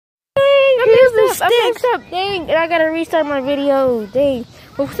stupid sticks up. Dang, and I gotta restart my video. Dang.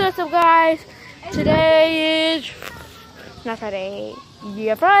 What's up, guys? Today is not Friday.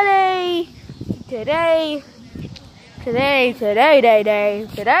 Yeah, Friday. Today.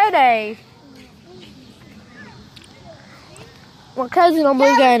 My cousin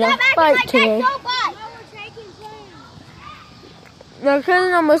almost got in a fight today. My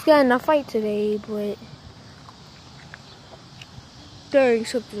cousin almost got in a fight today, but there's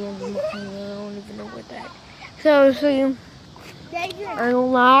something wrong with my camera. I don't even know what that. So I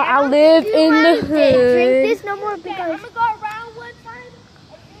don't lie. I live in the hood. Drink this no more because I'm gonna go around one time.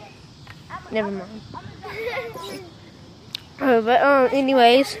 Never mind. But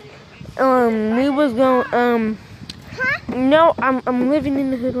anyways, we was going no, I'm living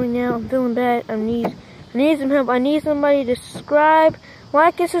in the hood right now. I'm feeling bad. I need some help. I need somebody to subscribe,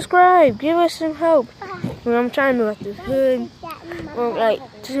 like and subscribe. Give us some help. Well, I'm trying to move out this hood, or like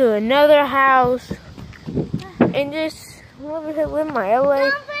to another house, and just live my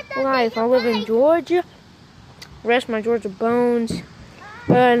LA life. I live in Georgia. Rest my Georgia bones,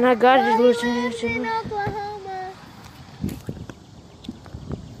 and I gotta just listen to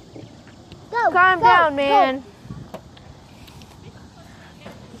Calm down, man.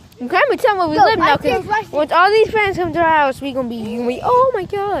 You can't tell me we live now, because once all these fans come to our house, we gonna be oh my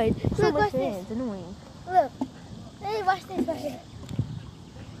god, so much fans, annoying. Look, hey, watch this.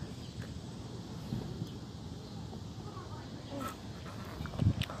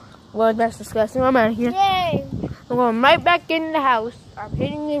 Well, that's disgusting. I'm out of here. Yay! I'm going right back in the house. I'm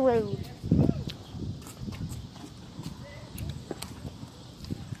hitting the road.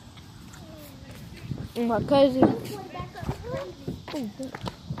 And my cousin.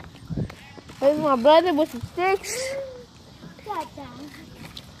 There's my brother with some sticks.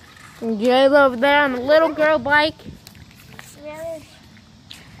 And Jay's over there on the little girl bike. Really?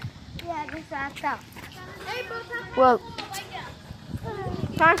 Yeah, this is I thought. Well,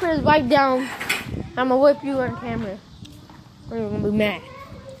 time for his bike down. I'm gonna whip you on camera. Or you're gonna be mad.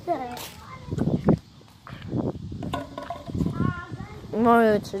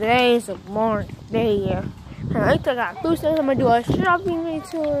 Well, today is a morning day here. I got food stuff. I'm gonna do a shopping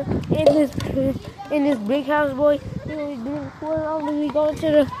tour in this big house, boy. We're gonna be going to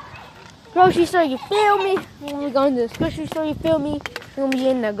the grocery store. You feel me? We're gonna be going to the grocery store. You feel me? We're gonna be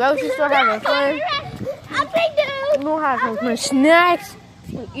in the grocery store having fun. We're gonna have some fun snacks.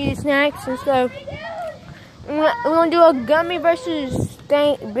 We're gonna eat snacks and stuff. We're gonna do a gummy versus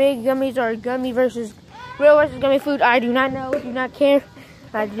big gummies, or gummy versus real versus gummy food. I do not know. Do not care.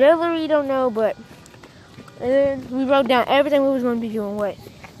 I really don't know, but. And then we wrote down everything we was going to be doing. What?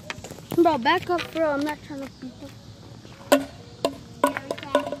 Bro, back up, bro. I'm not trying to beat you.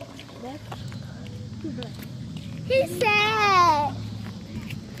 He said.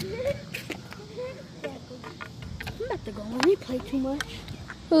 I'm about to go when we play too much.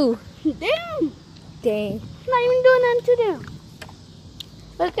 Who? Them. Dang. I'm not even doing nothing to them.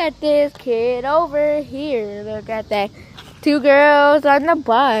 Look at this kid over here. Look at that. Two girls on the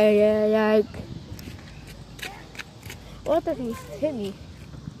bike. What if he hit me?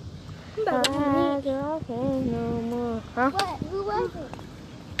 No more. Huh? What? Who was it?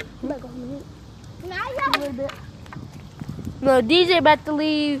 I'm about to go home and eat. No, DJ about to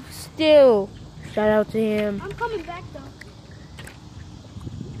leave still. Shout out to him. I'm coming back though.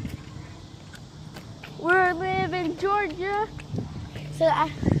 We live in Georgia.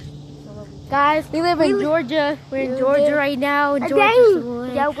 Guys, we live in Georgia. We're in Georgia right now.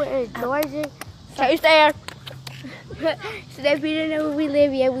 Yeah, we're in Georgia. Stay there. So if you don't know where we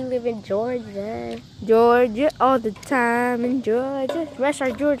live, yeah, we live in Georgia. Georgia, all the time in Georgia. Rest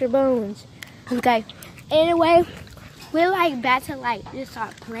our Georgia bones. Okay. Anyway, we're like about to like just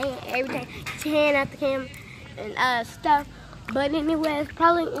start playing everything, tearing out the camera and stuff. But anyways,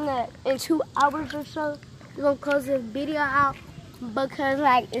 probably in 2 hours or so, we're gonna close this video out because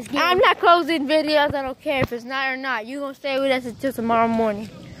like it's getting. I'm not closing videos. I don't care if it's not or not. You gonna stay with us until tomorrow morning.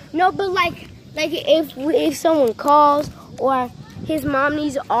 No, but like if someone calls or his mom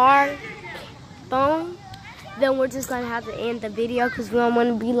needs our phone, then we're just gonna have to end the video because we don't want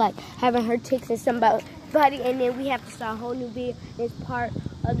to be like having her texting somebody and then we have to start a whole new video. It's part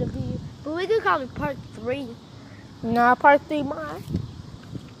of the video, but we could call it part 3. Nah, part 3 my.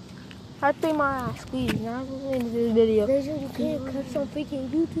 Part 3 my ass, please. Not into this video. You can't cuss on freaking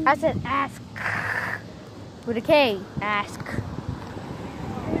YouTube. I said ask with a K. Ask.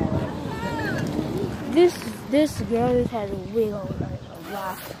 This girl just had a wig on a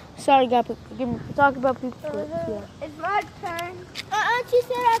lot. Sorry, guys, talk about people. Yeah. It's my turn. She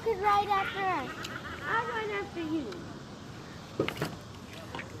said I could ride after her. I'll ride after you.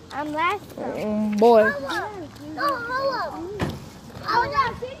 I'm last. Boy. Go, hello. I was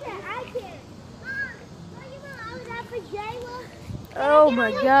out there. I can. Mom, I was out for Jayla. Oh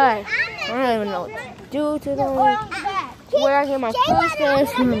my God. I don't even know what to do today. Where I get my food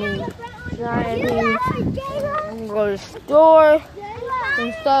stamps from me. I'm go to the store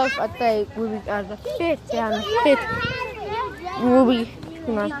and stuff. I think we'll be on the 5th. Yeah, on the 5th. We'll be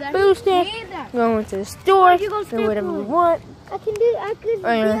my food stamps, going to the store, and whatever we want. I can do. I could be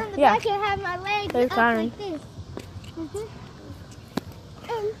on the back and have my legs That's up fine. like this.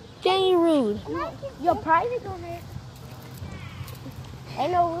 Jane rude. Your private on there.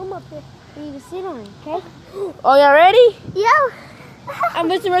 Ain't no room up here for you to sit on, okay? Oh, y'all ready? Yeah. I'm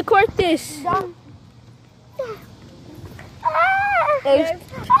going to record this. There's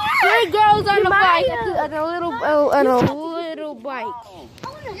 3 girls on the bike, on a little bike.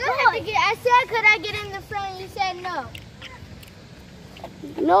 I said, could I get in the front? You said no.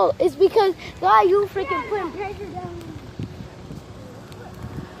 No, it's because, God, you freaking putting pressure down.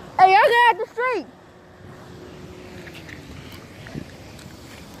 Hey, y'all get out the street.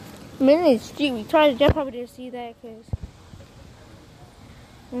 I'm in the street. We tried to jump over there to see that because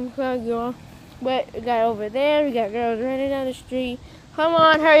I'm trying to go. But we got over there. We got girls running down the street. Come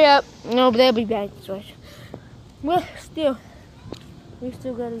on, hurry up. No, but they'll be back this way. Well, still. We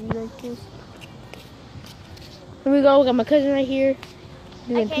still gotta be like this. Here we go. We got my cousin right here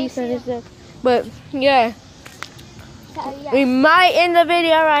doing peace and stuff. But yeah, we might end the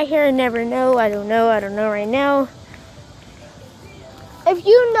video right here. Never know. I don't know. I don't know right now. If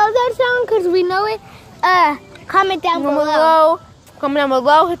you know that song, cause we know it, comment down below. Comment down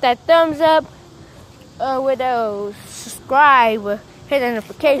below. Hit that thumbs up. Subscribe. Hit the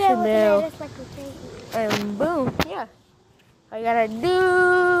notification bell. And boom. Yeah. All you gotta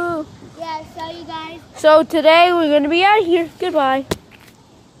do. Yeah, so you guys. So today we're gonna be out of here. Goodbye.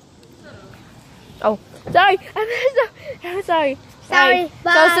 Oh, sorry. I'm sorry. Sorry.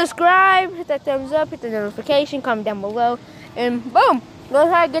 Bye. So subscribe, hit that thumbs up, hit the notification, comment down below, and boom. Let's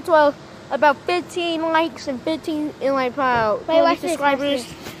try to get to about 15 likes and 15 and like 20 subscribers.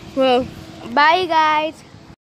 Well, bye, you guys.